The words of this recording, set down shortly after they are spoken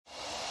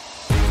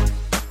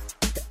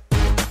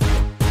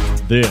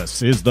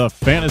This is the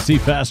Fantasy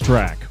Fast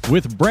Track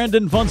with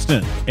Brandon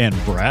Funston and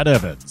Brad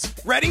Evans.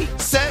 Ready,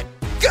 set,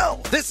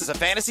 go! This is a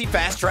Fantasy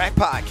Fast Track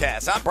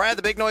podcast. I'm Brad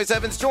the Big Noise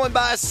Evans, joined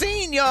by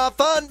Senior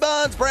Fun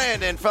Buns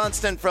Brandon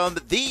Funston from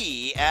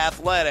The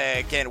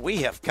Athletic. And we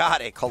have got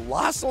a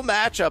colossal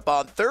matchup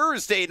on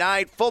Thursday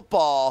Night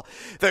Football.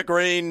 The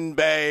Green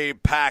Bay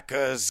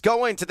Packers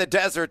going to the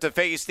desert to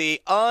face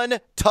the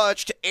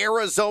untouched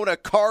Arizona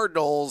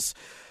Cardinals.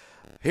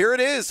 Here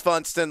it is,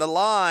 Funston, the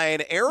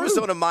line.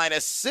 Arizona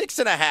minus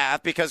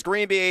 6.5 because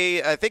Green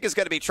Bay, I think, is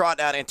going to be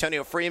trotting out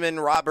Antonio Freeman,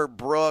 Robert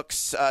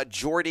Brooks,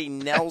 Jordy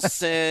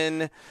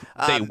Nelson.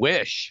 They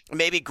wish.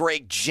 Maybe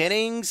Greg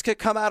Jennings could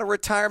come out of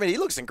retirement. He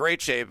looks in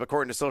great shape,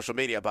 according to social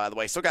media, by the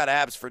way. Still got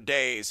abs for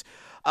days.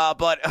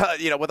 But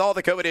with all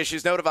the COVID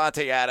issues, no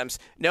Devontae Adams,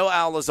 no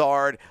Al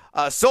Lazard.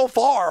 So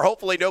far,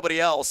 hopefully nobody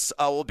else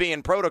will be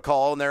in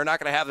protocol, and they're not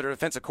going to have their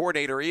defensive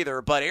coordinator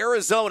either. But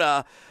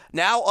Arizona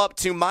now up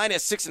to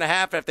minus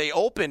 6.5 if they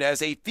opened as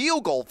a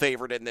field goal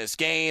favorite in this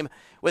game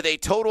with a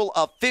total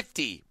of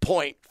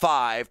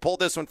 50.5. Pulled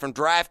this one from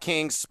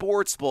DraftKings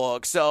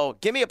Sportsbook. So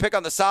give me a pick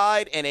on the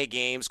side and a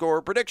game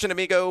score prediction,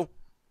 amigo.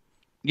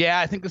 Yeah,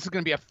 I think this is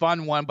going to be a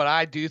fun one, but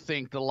I do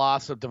think the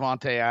loss of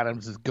Devontae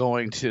Adams is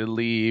going to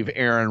leave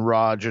Aaron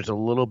Rodgers a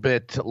little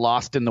bit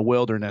lost in the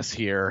wilderness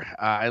here.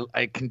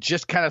 I can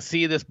just kind of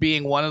see this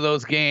being one of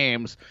those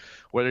games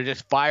where they're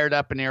just fired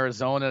up in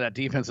Arizona. That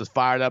defense is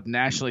fired up,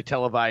 nationally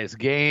televised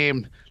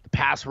game. The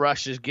pass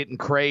rush is getting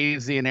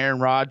crazy, and Aaron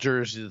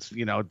Rodgers is,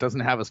 doesn't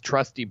have his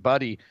trusty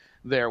buddy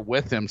there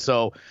with him.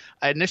 So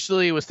I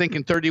initially was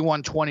thinking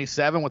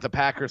 31-27 with the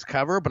Packers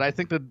cover, but I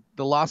think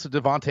the loss of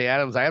Devontae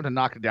Adams, I have to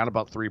knock it down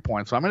about 3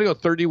 points. So I'm going to go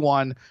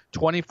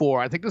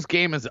 31-24. I think this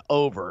game is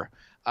over.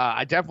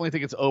 I definitely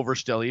think it's over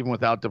still, even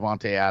without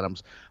Devontae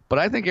Adams. But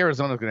I think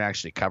Arizona's going to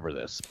actually cover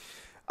this.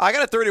 I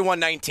got a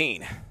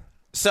 31-19.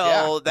 So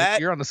yeah, that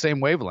you're on the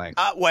same wavelength.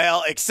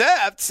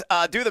 Except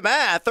do the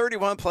math.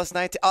 31 plus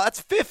 19. Oh, that's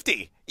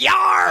 50.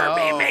 Yar,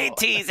 me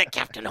mateys at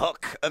Captain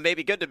Hook. May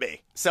be good to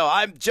me. So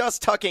I'm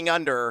just tucking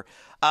under.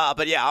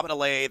 But yeah, I'm going to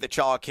lay the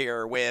chalk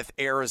here with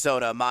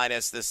Arizona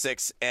minus the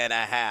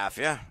 6.5.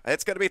 Yeah,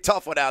 it's going to be a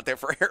tough one out there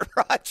for Aaron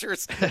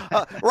Rodgers.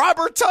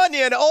 Robert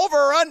Tonyan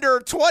over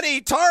under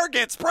 20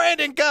 targets.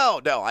 Brandon, go.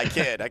 No, I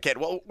kid.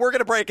 Well, we're going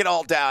to break it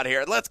all down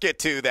here. Let's get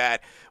to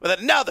that with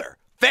another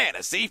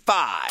Fantasy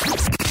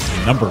 5.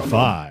 Number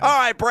 5. All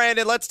right,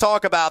 Brandon, let's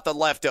talk about the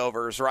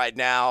leftovers right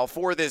now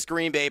for this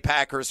Green Bay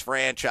Packers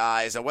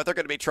franchise and what they're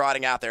going to be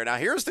trotting out there. Now,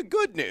 here's the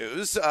good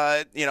news.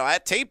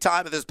 At tape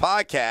time of this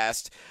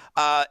podcast,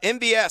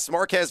 MVS,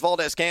 Marquez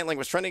Valdez-Scantling,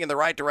 was trending in the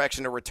right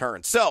direction to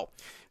return. So,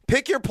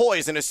 pick your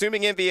poison,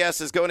 assuming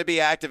MVS is going to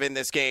be active in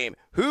this game.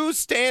 Who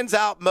stands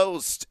out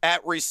most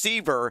at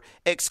receiver,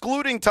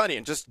 excluding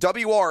Tonyan? Just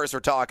WRs we're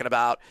talking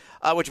about.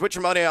 Would you put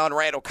your money on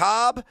Randall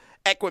Cobb,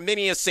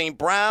 Equanimeous St.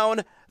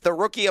 Brown, the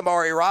rookie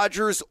Amari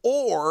Rodgers,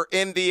 or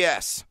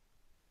MVS?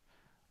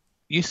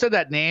 You said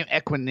that name,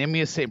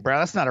 Equanimeous St.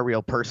 Brown. That's not a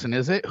real person,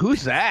 is it?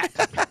 Who's that?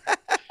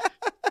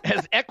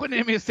 Has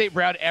Equanimeous St.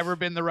 Brown ever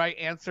been the right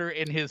answer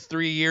in his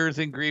 3 years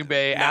in Green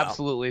Bay? No.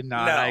 Absolutely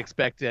not. No. I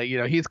expect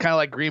he's kind of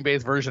like Green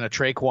Bay's version of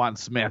Traquan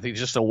Smith. He's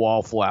just a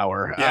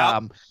wallflower. Yeah.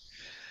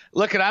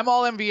 Look, I'm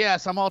all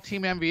MVS. I'm all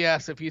team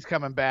MVS if he's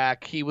coming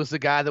back. He was the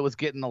guy that was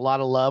getting a lot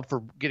of love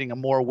for getting a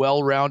more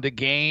well-rounded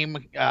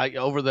game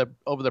over the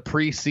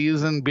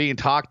preseason, being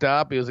talked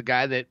up. He was a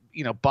guy that,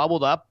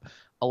 bubbled up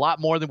a lot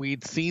more than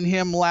we'd seen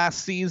him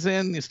last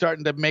season. He's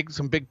starting to make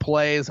some big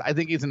plays. I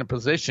think he's in a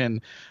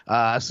position,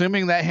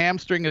 assuming that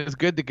hamstring is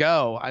good to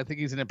go, I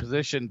think he's in a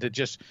position to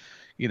just,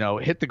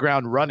 hit the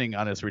ground running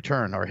on his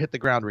return or hit the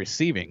ground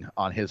receiving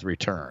on his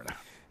return.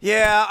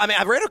 Yeah,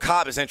 Randall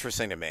Cobb is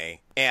interesting to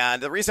me.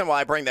 And the reason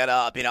why I bring that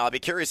up, I'll be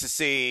curious to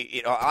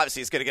see, obviously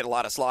he's going to get a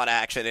lot of slot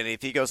action. And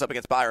if he goes up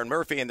against Byron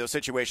Murphy in those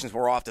situations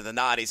more often than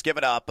not, he's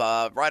given up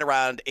right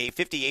around a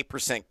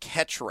 58%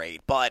 catch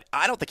rate. But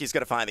I don't think he's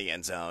going to find the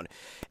end zone.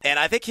 And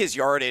I think his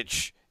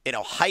yardage,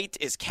 height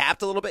is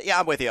capped a little bit.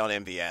 Yeah, I'm with you on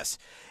MVS.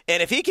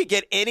 And if he could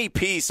get any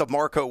piece of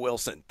Marco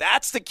Wilson,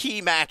 that's the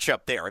key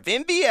matchup there. If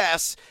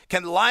MVS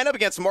can line up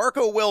against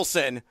Marco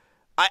Wilson,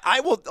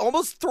 I will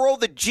almost throw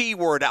the G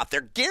word out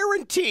there,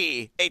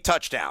 guarantee a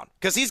touchdown,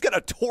 because he's going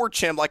to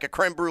torch him like a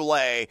creme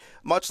brulee,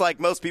 much like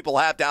most people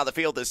have down the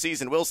field this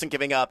season. Wilson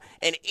giving up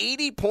an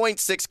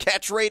 80.6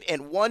 catch rate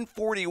and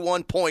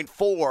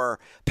 141.4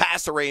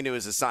 passer rate into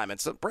his assignment.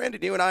 So,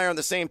 Brandon, you and I are on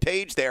the same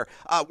page there.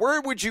 Where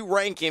would you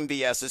rank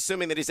MVS,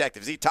 assuming that he's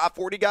active? Is he top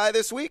 40 guy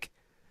this week?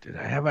 Did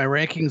I have my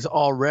rankings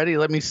already?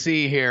 Let me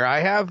see here.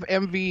 I have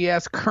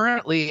MVS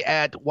currently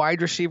at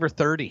wide receiver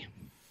 30.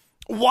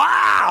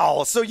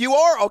 Wow. So you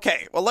are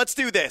okay. Well, let's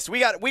do this. We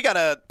got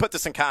to put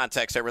this in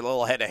context here. We're a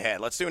little head to head.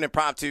 Let's do an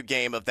impromptu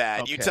game of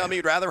that. Okay. You tell me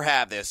you'd rather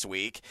have this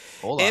week.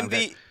 Hold on.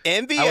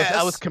 MVS.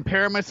 I was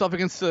comparing myself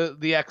against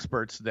the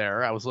experts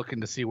there. I was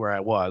looking to see where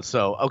I was.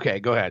 So, okay,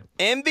 go ahead.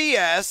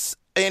 MVS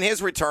in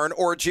his return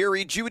or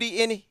Jerry Jeudy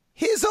in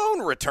his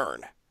own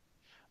return?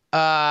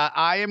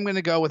 I am going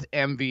to go with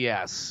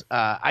MVS.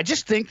 I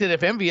just think that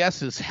if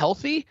MVS is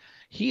healthy,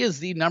 he is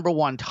the number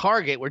one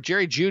target, where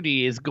Jerry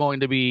Jeudy is going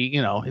to be,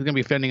 he's going to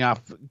be fending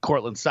off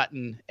Cortland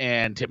Sutton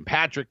and Tim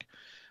Patrick.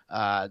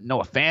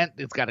 Noah Fant,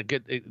 it's got a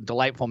good,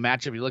 delightful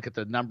matchup. You look at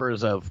the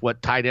numbers of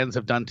what tight ends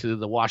have done to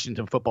the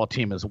Washington football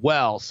team as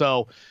well.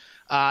 So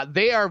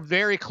they are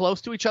very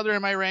close to each other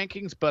in my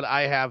rankings, but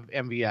I have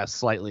MVS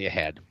slightly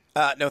ahead.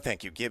 No,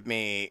 thank you. Give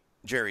me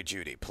Jerry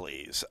Jeudy,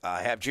 please.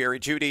 I have Jerry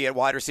Jeudy at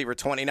wide receiver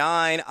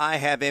 29. I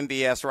have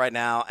MVS right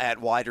now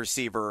at wide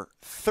receiver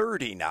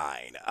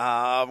 39.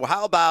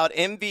 How about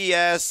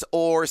MVS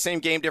or same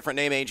game, different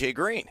name, AJ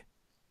Green?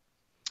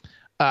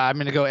 I'm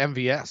going to go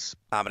MVS.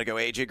 I'm going to go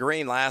A.J.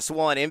 Green. Last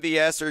one.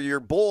 MVS or your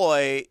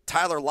boy,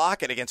 Tyler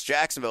Lockett against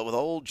Jacksonville with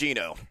old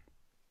Geno.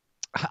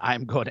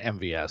 I'm going to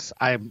MVS.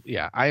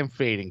 I am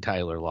fading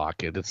Tyler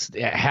Lockett.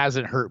 It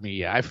hasn't hurt me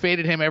yet. I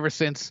faded him ever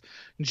since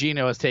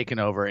Geno has taken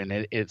over,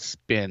 and it's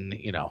been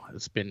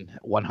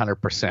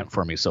 100%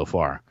 for me so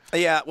far.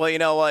 Yeah, well, you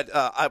know what?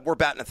 We're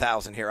batting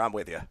 1,000 here. I'm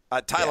with you.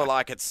 Tyler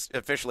Lockett's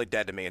officially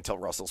dead to me until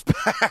Russell's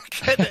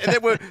back. and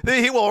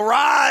then he will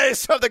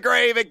rise from the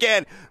grave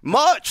again,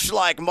 much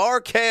like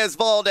Marquez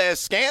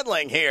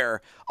Valdes-Scantling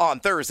here on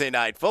Thursday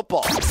Night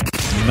Football.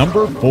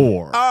 Number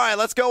 4. All right,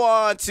 let's go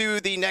on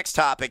to the next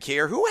topic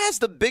here. Who has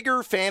the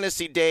bigger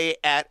fantasy day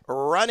at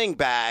running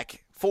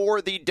back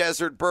for the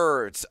Desert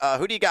Birds?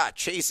 Who do you got,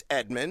 Chase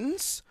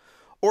Edmonds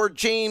or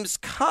James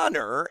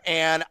Conner?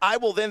 And I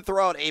will then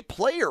throw out a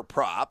player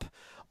prop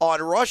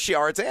on rush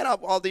yards, and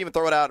I'll even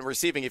throw it out in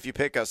receiving if you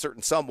pick a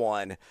certain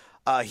someone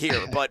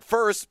here. But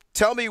first,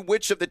 tell me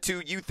which of the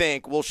two you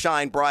think will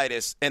shine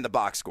brightest in the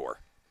box score.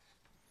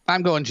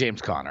 I'm going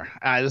James Conner.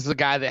 This is a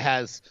guy that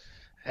has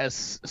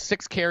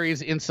 6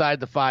 carries inside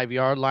the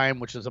 5-yard line,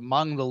 which is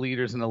among the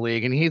leaders in the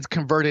league, and he's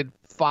converted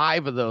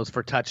 5 of those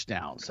for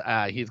touchdowns.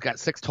 He's got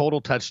 6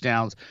 total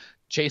touchdowns.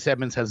 Chase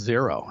Edmonds has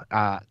 0.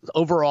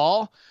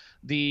 Overall,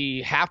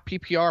 the half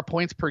PPR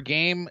points per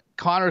game,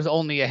 Connor's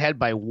only ahead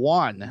by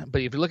 1.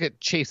 But if you look at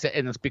Chase,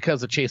 and it's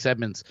because of Chase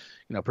Edmonds,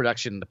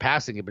 production in the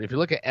passing game. But if you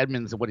look at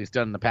Edmonds and what he's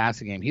done in the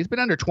passing game, he's been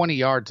under 20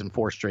 yards in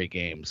 4 straight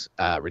games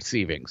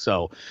receiving.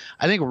 So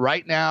I think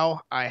right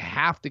now I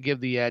have to give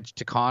the edge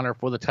to Connor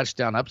for the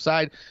touchdown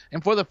upside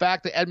and for the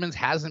fact that Edmonds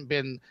hasn't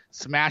been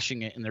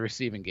smashing it in the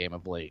receiving game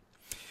of late.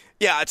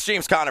 Yeah, it's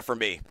James Conner for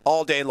me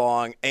all day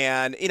long.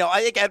 And,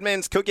 I think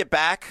Edmonds could get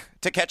back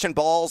to catching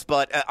balls,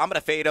 but I'm going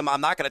to fade him. I'm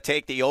not going to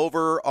take the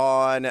over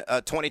on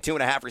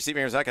 22.5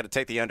 receiving yards. I'm not going to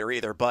take the under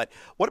either. But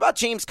what about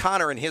James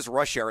Conner and his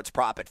rush yards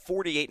prop at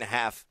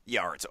 48.5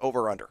 yards,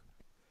 over under?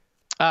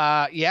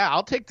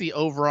 I'll take the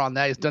over on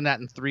that. He's done that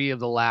in 3 of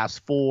the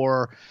last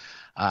 4.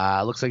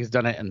 Looks like he's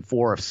done it in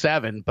 4 of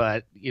 7,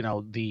 but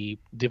the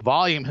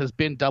volume has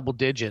been double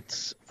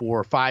digits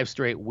for 5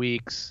 straight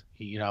weeks.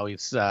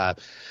 He's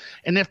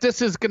and if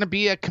this is going to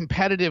be a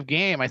competitive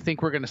game, I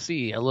think we're going to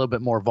see a little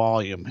bit more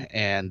volume,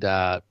 and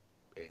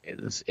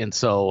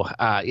so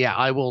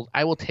I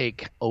will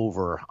take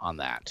over on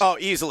that. Oh,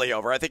 easily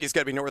over. I think he's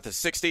going to be north of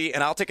 60,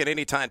 and I'll take an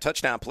anytime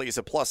touchdown, please,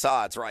 at plus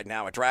odds right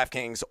now at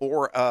DraftKings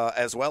or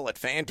as well at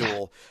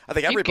FanDuel. I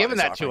think everybody's giving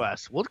that to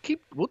us. We'll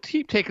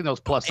keep taking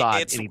those plus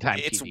odds anytime.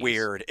 It's TDs.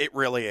 Weird. It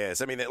really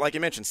is. I mean, like you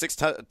mentioned, 6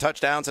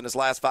 touchdowns in his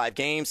last 5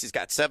 games. He's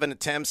got 7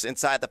 attempts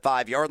inside the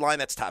 5-yard line.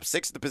 That's top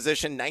 6 at the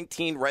position.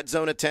 19 red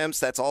zone attempts.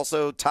 That's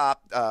also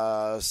top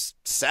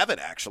 7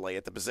 actually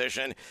at the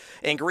position.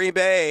 In Green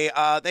Bay,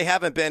 they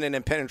haven't been an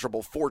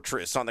impenetrable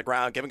fortress on the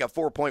ground, giving up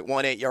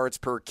 4.18 yards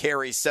per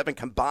carry, 7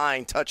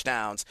 combined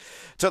touchdowns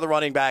to the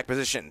running back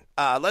position.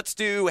 Let's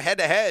do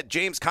head-to-head.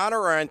 James Conner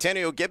or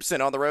Antonio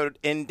Gibson on the road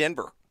in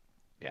Denver?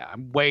 Yeah,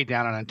 I'm way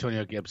down on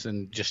Antonio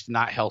Gibson, just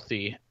not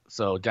healthy,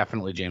 so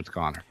definitely James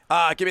Conner.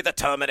 Give me the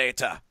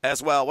Terminator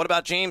as well. What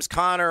about James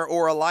Conner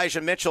or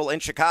Elijah Mitchell in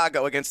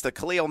Chicago against the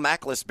Khalil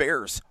Mackless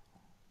Bears?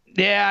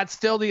 Yeah, it's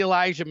still the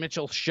Elijah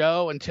Mitchell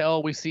show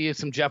until we see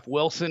some Jeff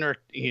Wilson or,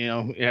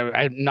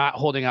 I'm not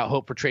holding out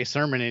hope for Trey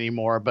Sermon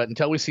anymore, but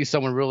until we see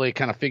someone really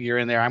kind of figure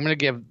in there, I'm going to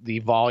give the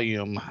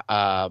volume,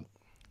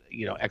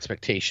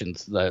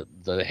 expectations,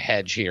 the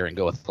hedge here and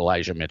go with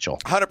Elijah Mitchell.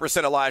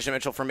 100% Elijah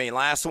Mitchell for me.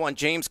 Last one,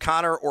 James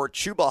Conner or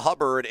Chuba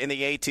Hubbard in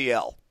the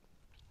ATL?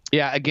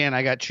 Yeah, again,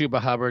 I got Chuba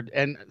Hubbard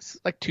and it's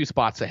like 2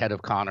 spots ahead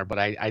of Conner, but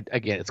I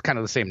again, it's kind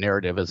of the same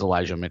narrative as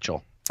Elijah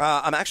Mitchell.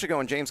 I'm actually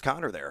going James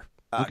Conner there.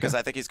 Because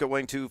I think he's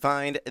going to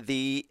find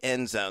the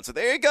end zone. So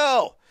there you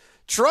go.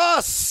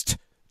 Trust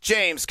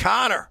James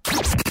Conner.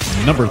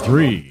 Number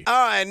 3. All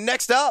right,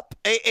 next up,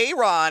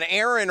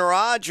 Aaron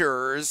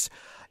Rodgers.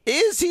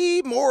 Is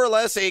he more or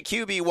less a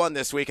QB1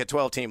 this week at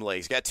 12-team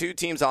leagues? Got 2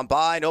 teams on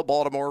bye, no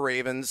Baltimore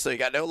Ravens. So you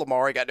got no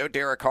Lamar, you got no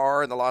Derek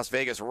Carr and the Las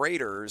Vegas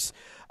Raiders.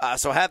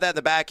 So have that in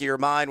the back of your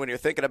mind when you're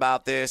thinking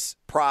about this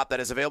prop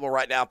that is available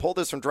right now. Pull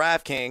this from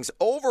DraftKings.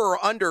 Over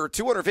or under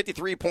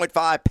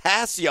 253.5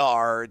 pass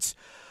yards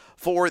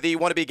for the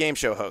wannabe game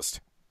show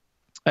host.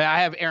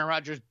 I have Aaron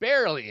Rodgers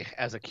barely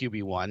as a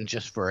QB1,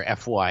 just for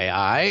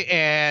FYI,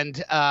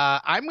 and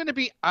I'm going to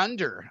be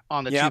under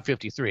on the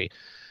 253.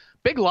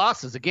 Big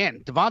losses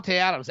again. Davante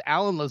Adams,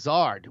 Alan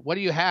Lazard. What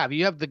do you have?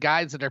 You have the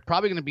guys that are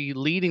probably going to be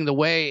leading the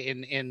way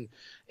in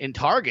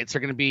targets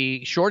are going to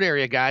be short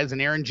area guys, and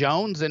Aaron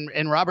Jones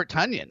and Robert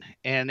Tonyan.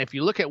 And if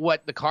you look at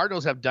what the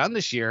Cardinals have done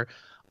this year,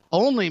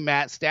 only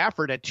Matt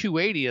Stafford at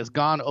 280 has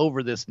gone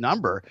over this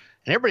number,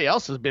 and everybody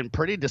else has been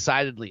pretty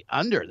decidedly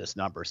under this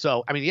number.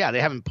 So, I mean, yeah,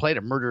 they haven't played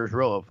a murderer's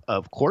row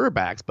of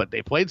quarterbacks, but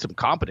they played some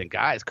competent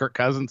guys. Kirk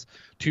Cousins,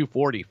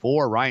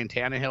 244. Ryan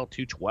Tannehill,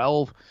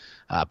 212.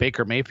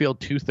 Baker Mayfield,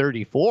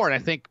 234. And I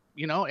think,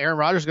 Aaron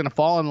Rodgers is going to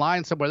fall in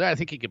line somewhere there. I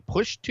think he could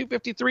push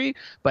 253,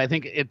 but I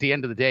think at the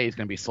end of the day, he's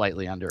going to be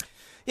slightly under.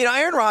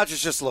 Aaron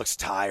Rodgers just looks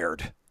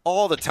tired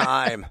all the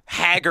time,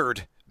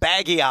 haggard,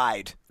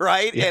 baggy-eyed,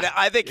 right? Yeah. And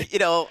I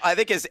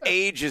think his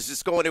age is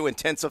just going to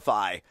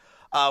intensify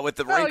with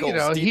the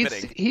wrinkles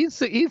deepening.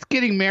 He's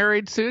getting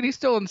married soon. He's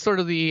still in sort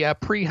of the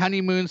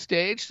pre-honeymoon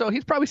stage, so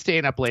he's probably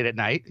staying up late at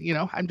night.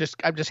 I'm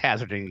just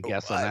hazarding a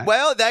guess on that.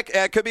 Well,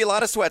 that could be a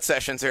lot of sweat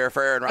sessions there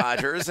for Aaron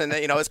Rodgers, and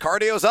his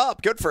cardio's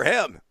up. Good for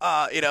him.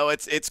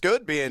 It's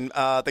good being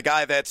the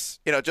guy that's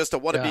just a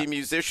wannabe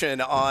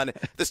musician on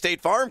the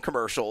State Farm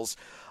commercials.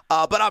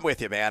 But I'm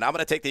with you, man. I'm going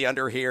to take the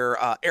under here.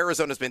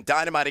 Arizona's been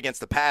dynamite against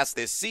the pass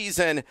this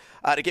season.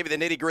 To give you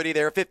the nitty-gritty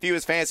there, fifth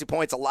fewest fantasy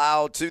points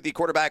allowed to the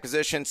quarterback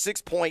position,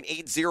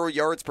 6.80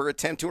 yards per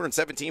attempt,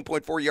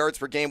 217.4 yards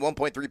per game,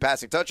 1.3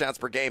 passing touchdowns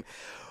per game.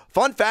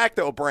 Fun fact,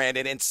 though,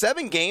 Brandon, in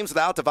 7 games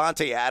without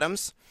Davante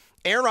Adams,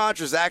 Aaron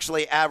Rodgers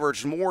actually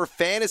averaged more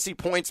fantasy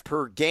points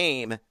per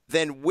game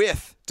than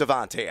with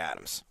Davante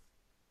Adams.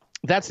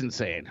 That's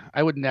insane.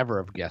 I would never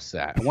have guessed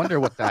that. I wonder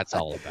what that's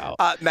all about.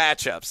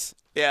 Matchups.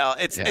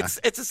 It's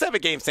a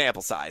 7-game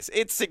sample size.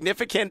 It's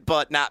significant,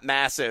 but not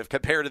massive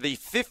compared to the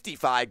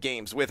 55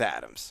 games with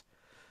Adams.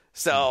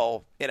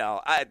 So,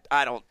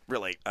 I don't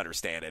really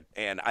understand it,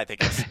 and I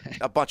think it's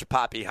a bunch of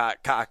poppy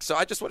hot cocks. So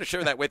I just want to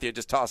share that with you.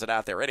 Just toss it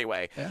out there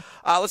anyway. Yeah.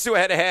 Let's do a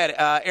head-to-head.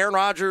 Aaron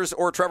Rodgers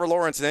or Trevor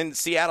Lawrence in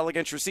Seattle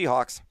against your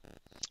Seahawks?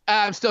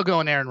 I'm still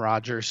going Aaron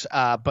Rodgers,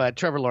 but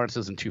Trevor Lawrence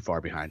isn't too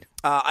far behind.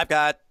 I've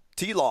got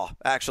T-Law,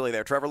 actually,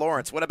 there, Trevor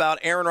Lawrence. What about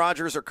Aaron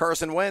Rodgers or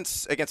Carson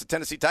Wentz against the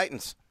Tennessee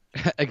Titans?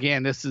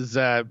 Again, this is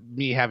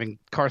me having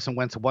Carson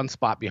Wentz 1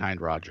 spot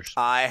behind Rodgers.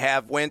 I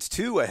have Wentz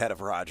 2 ahead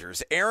of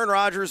Rodgers. Aaron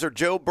Rodgers or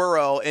Joe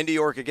Burrow in New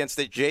York against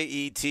the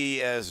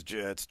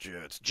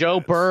Jets.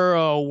 Joe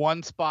Burrow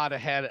 1 spot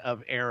ahead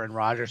of Aaron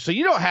Rodgers. So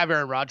you don't have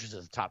Aaron Rodgers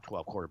as a top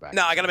 12 quarterback.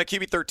 No, I got him at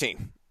QB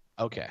 13.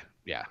 Okay,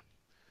 yeah.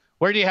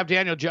 Where do you have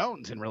Daniel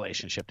Jones in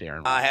relationship to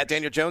Aaron Rodgers? I had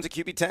Daniel Jones at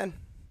QB 10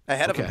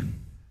 ahead of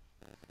him.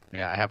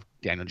 Yeah, I have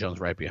Daniel Jones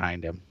right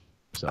behind him.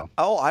 So.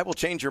 Oh, I will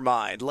change your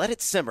mind. Let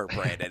it simmer,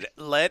 Brandon.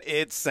 Let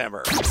it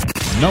simmer.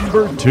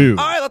 Number 2.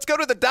 All right, let's go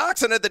to the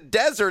Dachshund of the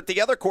Desert, the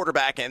other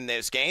quarterback in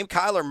this game,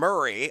 Kyler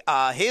Murray.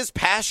 His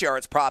pass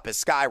yards prop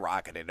has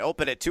skyrocketed.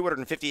 Opened at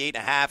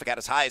 258.5. It got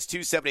as high as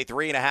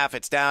 273.5.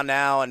 It's down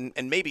now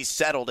and maybe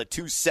settled at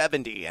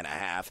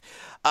 270.5.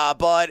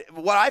 But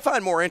what I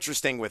find more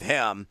interesting with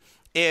him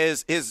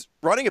is his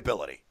running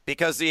ability,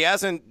 because he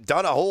hasn't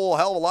done a whole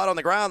hell of a lot on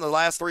the ground the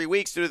last 3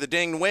 weeks due to the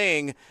ding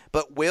wing.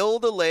 But will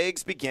the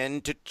legs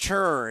begin to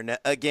churn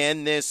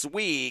again this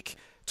week?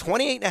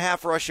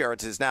 28.5 rush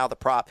yards is now the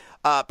prop.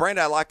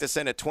 Brandon, I locked this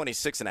in at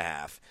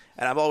 26.5,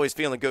 and I'm always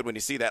feeling good when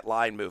you see that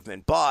line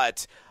movement.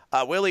 But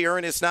will he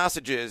earn his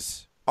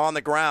sausages on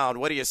the ground?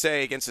 What do you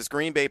say against this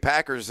Green Bay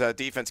Packers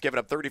defense giving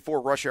up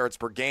 34 rush yards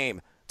per game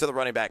to the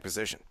running back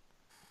position?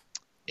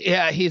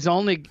 Yeah, he's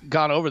only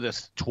gone over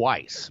this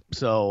twice.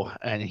 So,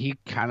 and he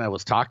kind of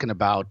was talking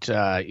about,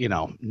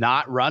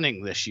 not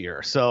running this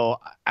year. So,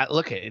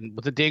 look at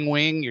with the ding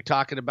wing you're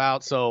talking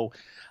about. So,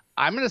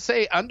 I'm going to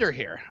say under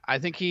here. I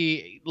think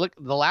the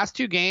last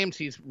 2 games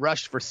he's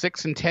rushed for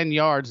 6 and 10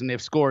 yards, and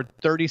they've scored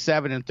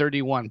 37 and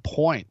 31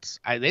 points.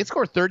 They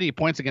score 30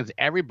 points against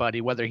everybody,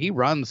 whether he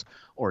runs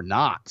or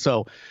not.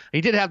 So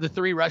he did have the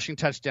 3 rushing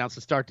touchdowns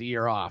to start the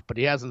year off, but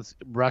he hasn't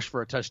rushed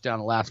for a touchdown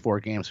the last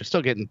 4 games. They're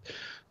still getting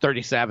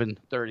 37,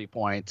 30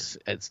 points.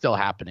 It's still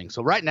happening.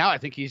 So right now I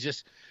think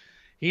his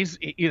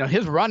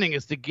running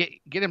is to get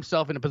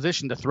himself in a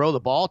position to throw the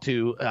ball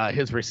to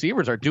his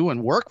receivers are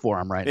doing work for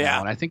him right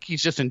now. And I think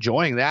he's just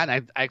enjoying that.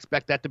 And I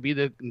expect that to be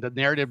the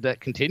narrative that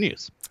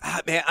continues.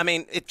 Man, I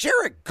mean, if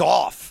Jared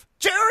Goff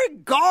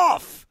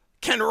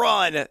can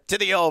run to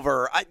the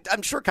over,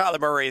 I'm sure Kyler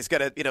Murray is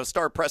going to,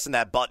 start pressing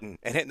that button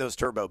and hitting those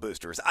turbo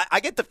boosters.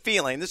 I get the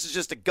feeling, this is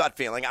just a gut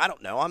feeling. I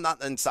don't know. I'm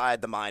not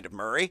inside the mind of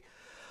Murray.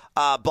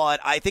 But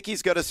I think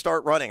he's going to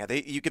start running. I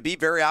think you could be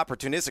very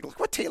opportunistic. Look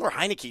what Taylor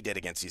Heineke did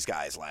against these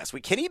guys last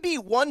week. Can he be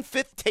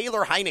 1/5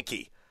 Taylor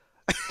Heineke?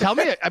 Tell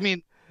me, I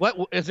mean, what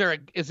is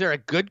there a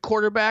good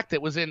quarterback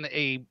that was in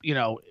a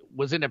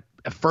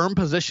firm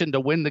position to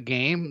win the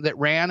game that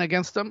ran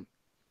against them?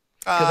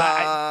 Because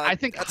I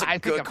think of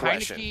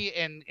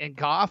Heineke and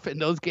Goff in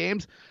those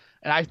games,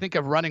 and I think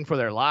of running for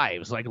their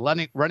lives, like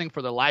running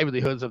for the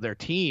livelihoods of their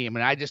team,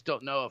 and I just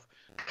don't know if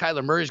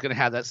Kyler Murray is going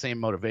to have that same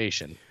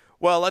motivation.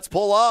 Well, let's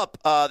pull up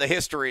the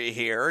history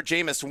here.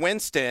 Jameis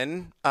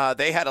Winston,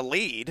 they had a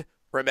lead.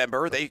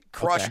 Remember, they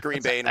crushed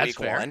Green Bay in week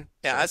 1.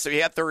 Yeah, so he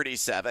had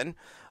 37.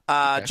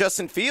 Okay.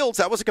 Justin Fields,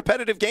 that was a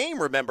competitive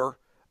game, remember?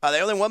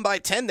 They only won by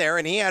 10 there,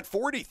 and he had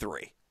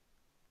 43.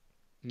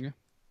 Yeah.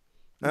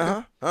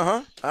 All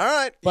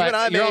right.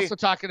 But you're also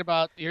talking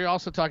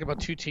about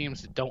two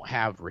teams that don't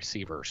have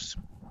receivers.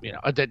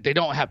 That they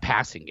don't have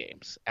passing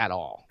games at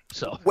all.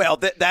 So well,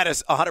 that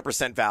is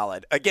 100%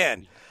 valid.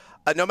 Again,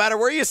 no matter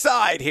where you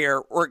side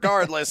here,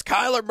 regardless,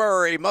 Kyler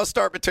Murray,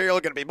 must-start material,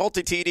 going to be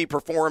multi-TD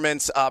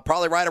performance,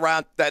 probably right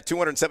around that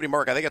 270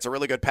 mark. I think it's a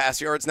really good pass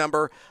yards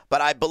number,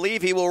 but I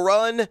believe he will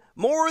run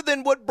more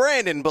than what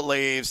Brandon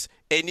believes.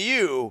 And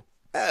you,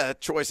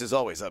 choice is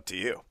always up to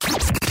you.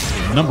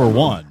 Number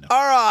 1.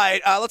 All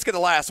right, let's get the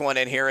last one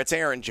in here. It's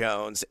Aaron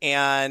Jones,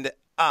 and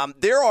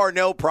there are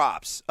no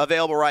props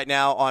available right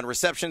now on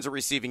receptions or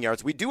receiving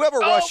yards. We do have a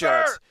rush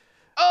yards.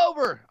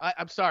 Over.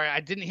 I'm sorry, I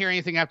didn't hear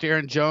anything after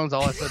Aaron Jones.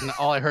 All of a sudden,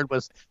 all I heard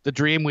was the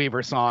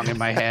Dreamweaver song in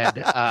my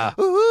head. I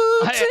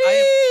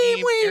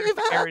am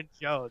Aaron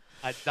Jones.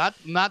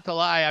 Not to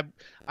lie,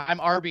 I'm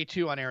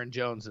RB2 on Aaron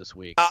Jones this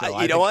week. So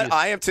you know what?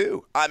 I am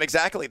too. I'm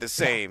exactly the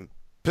same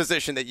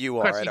position that you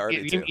are at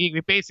RB2.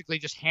 You basically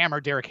just hammer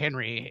Derrick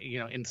Henry,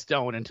 in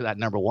stone into that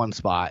number 1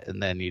 spot,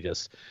 and then you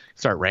just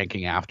start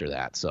ranking after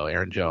that. So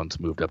Aaron Jones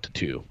moved up to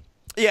 2.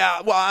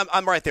 Yeah, well,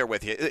 I'm right there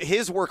with you.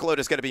 His workload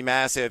is going to be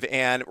massive,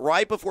 and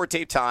right before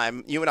tape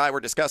time, you and I were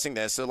discussing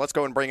this, so let's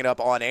go and bring it up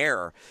on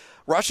air.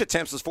 Rush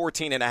attempts was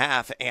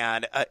 14.5,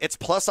 and it's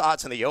plus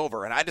odds in the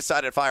over, and I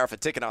decided to fire off a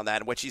ticket on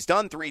that, which he's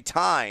done 3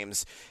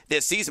 times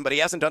this season, but he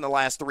hasn't done the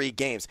last 3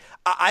 games.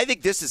 I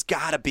think this has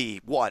got to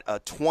be, a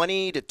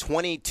 20 to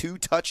 22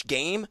 touch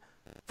game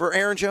for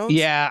Aaron Jones?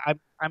 Yeah,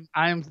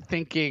 I'm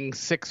thinking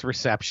 6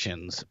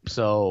 receptions.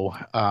 So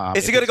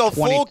is he going to go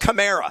full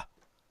Kamara?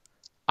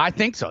 I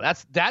think so.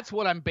 That's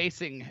what I'm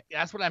basing.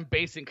 That's what I'm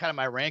basing kind of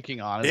my ranking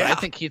on. Yeah. I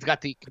think he's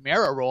got the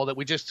Kamara role that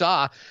we just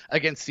saw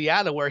against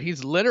Seattle, where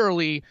he's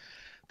literally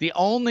the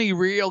only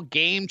real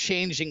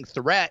game-changing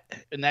threat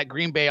in that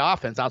Green Bay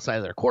offense outside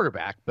of their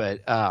quarterback.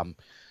 But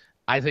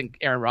I think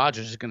Aaron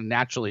Rodgers is going to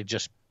naturally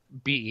just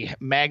be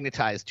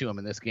magnetized to him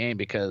in this game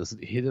because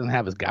he doesn't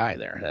have his guy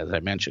there, as I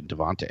mentioned,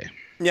 Devontae.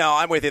 No,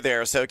 I'm with you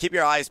there. So keep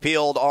your eyes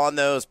peeled on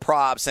those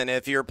props. And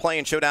if you're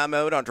playing showdown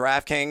mode on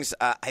DraftKings,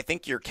 I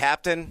think your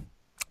captain –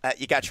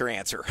 you got your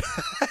answer.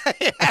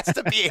 It has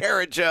to be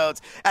Aaron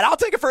Jones. And I'll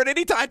take it for an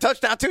anytime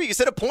touchdown, too. You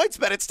said a points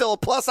bet. It's still a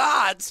plus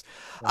odds.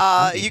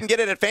 You can get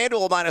it at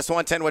FanDuel minus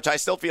 110, which I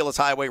still feel is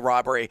highway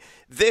robbery.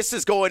 This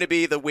is going to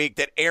be the week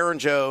that Aaron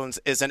Jones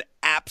is an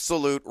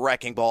absolute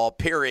wrecking ball,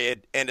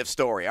 period, end of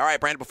story. All right,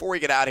 Brandon, before we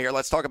get out of here,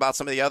 let's talk about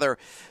some of the other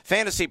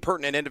fantasy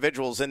pertinent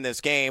individuals in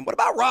this game. What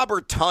about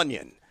Robert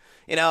Tonyan?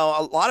 A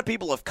lot of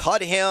people have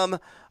cut him.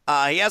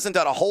 He hasn't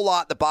done a whole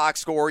lot in the box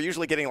score,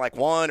 usually getting like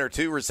 1 or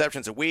 2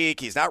 receptions a week.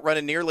 He's not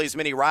running nearly as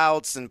many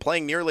routes and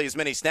playing nearly as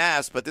many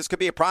snaps, but this could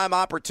be a prime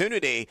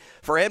opportunity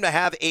for him to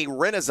have a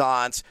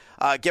renaissance,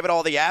 given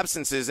all the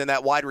absences in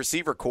that wide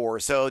receiver core.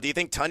 So do you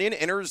think Tonyan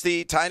enters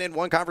the tight end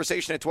 1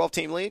 conversation in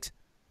 12-team leagues?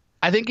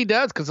 I think he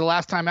does, because the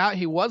last time out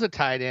he was a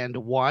tight end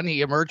 1.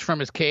 He emerged from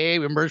his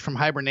cave, emerged from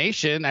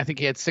hibernation. I think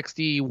he had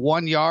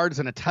 61 yards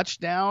and a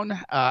touchdown.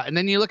 And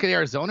then you look at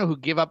Arizona, who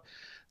give up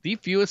the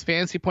fewest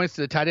fantasy points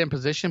to the tight end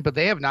position, but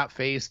they have not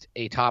faced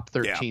a top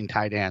 13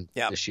 tight end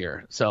this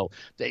year. So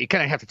you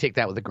kind of have to take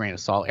that with a grain of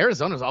salt.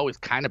 Arizona's always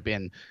kind of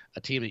been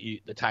a team that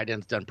the tight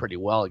end's done pretty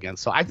well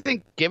against. So I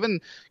think given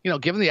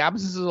the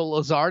absences of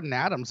Lazard and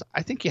Adams,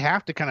 I think you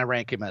have to kind of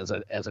rank him as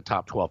a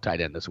top 12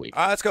 tight end this week.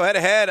 Let's go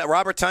ahead.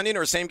 Robert Tonyan,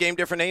 or same game,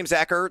 different name,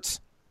 Zach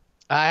Ertz?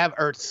 I have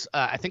Ertz,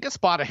 I think a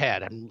spot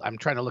ahead. I'm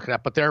trying to look it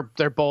up, but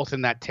they're both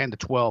in that 10 to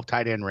 12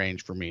 tight end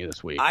range for me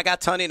this week. I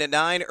got Tonyan at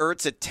 9,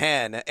 Ertz at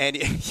 10, and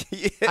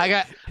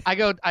I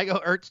go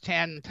Ertz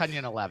 10,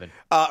 Tonyan 11.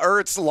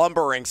 Ertz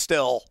lumbering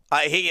still.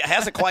 He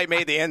hasn't quite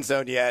made the end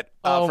zone yet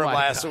from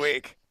last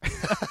week.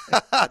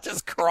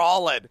 Just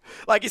crawling.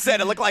 Like you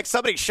said, it looked like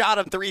somebody shot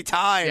him 3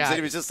 times, and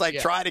he was just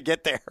trying to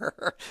get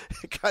there,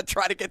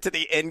 trying to get to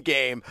the end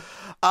game.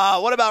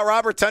 What about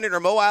Robert Tonyan or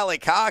Mo Alley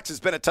Cox? Has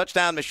been a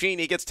touchdown machine.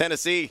 He gets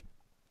Tennessee.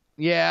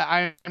 Yeah,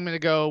 I'm going to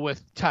go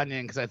with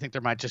Tonyan because I think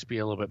there might just be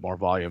a little bit more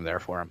volume there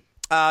for him.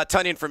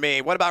 Tonyan for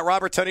me. What about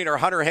Robert Tonyan or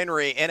Hunter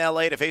Henry in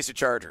L.A. to face the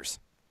Chargers?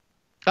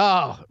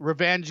 Oh,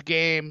 revenge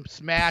game,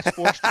 smash,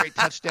 4 straight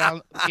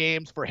touchdown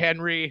games for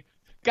Henry.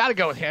 Got to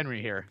go with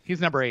Henry here. He's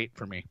number 8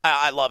 for me.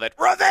 I love it.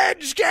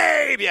 Revenge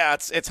game! Yeah,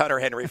 it's Hunter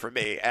Henry for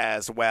me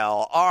as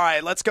well. All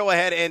right, let's go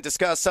ahead and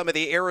discuss some of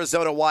the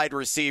Arizona wide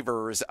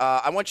receivers.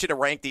 I want you to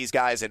rank these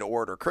guys in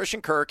order.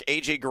 Christian Kirk,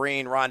 A.J.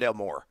 Green, Rondale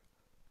Moore.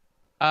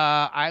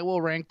 I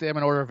will rank them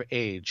in order of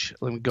age.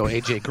 Let me go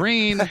A.J.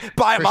 Green.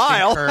 By a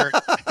mile. Kirk,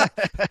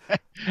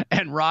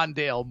 and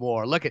Rondale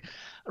Moore. Look at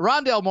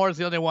Rondale Moore is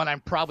the only one I'm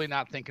probably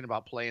not thinking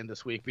about playing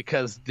this week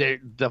because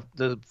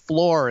the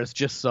floor is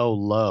just so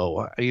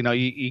low. And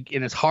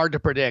it's hard to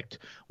predict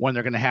when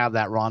they're going to have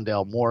that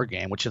Rondale Moore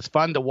game, which is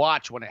fun to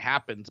watch when it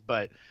happens,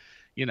 but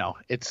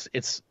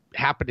it's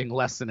happening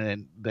less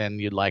than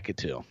you'd like it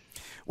to.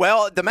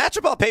 Well, the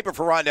matchup on paper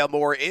for Rondale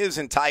Moore is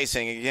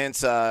enticing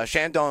against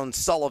Shandon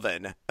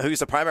Sullivan, who's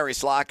the primary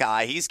slot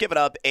guy. He's given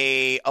up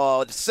a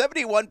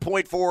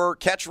 71.4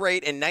 catch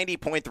rate and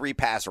 90.3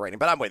 pass rating,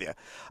 but I'm with you.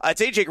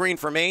 It's A.J. Green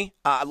for me.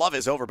 I love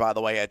his over, by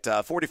the way, at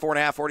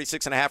 44.5,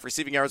 46.5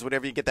 receiving yards,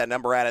 whatever you get that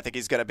number at. I think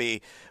he's going to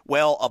be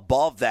well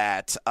above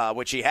that,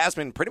 which he has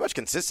been pretty much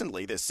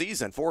consistently this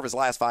season, 4 of his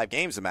last 5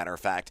 games, as a matter of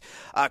fact.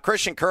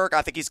 Christian Kirk,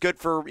 I think he's good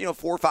for 4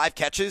 or 5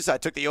 catches. I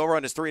took the over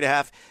on his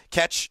 3.5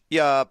 catch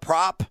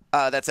prop.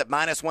 That's at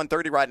minus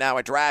 130 right now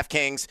at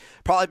DraftKings.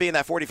 Probably be in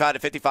that 45 to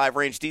 55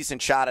 range.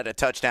 Decent shot at a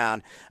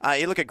touchdown.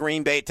 You look at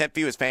Green Bay, 10th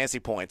fewest fantasy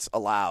points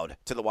allowed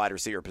to the wide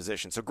receiver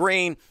position. So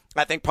Green,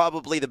 I think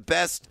probably the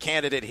best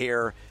candidate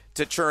here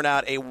to churn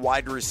out a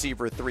wide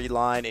receiver 3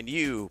 line, and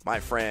you,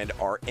 my friend,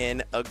 are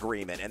in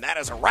agreement. And that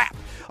is a wrap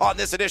on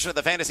this edition of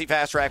the Fantasy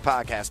Fast Track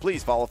Podcast.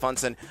 Please follow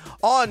Funson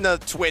on the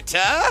Twitter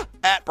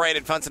at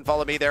Brandon Funson.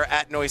 Follow me there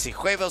at Noisy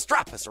Huevos.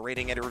 Drop us a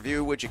rating and a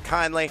review, would you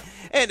kindly?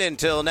 And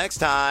until next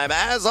time,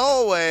 as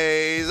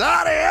always,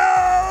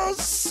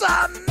 adios,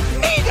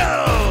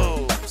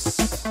 amigos!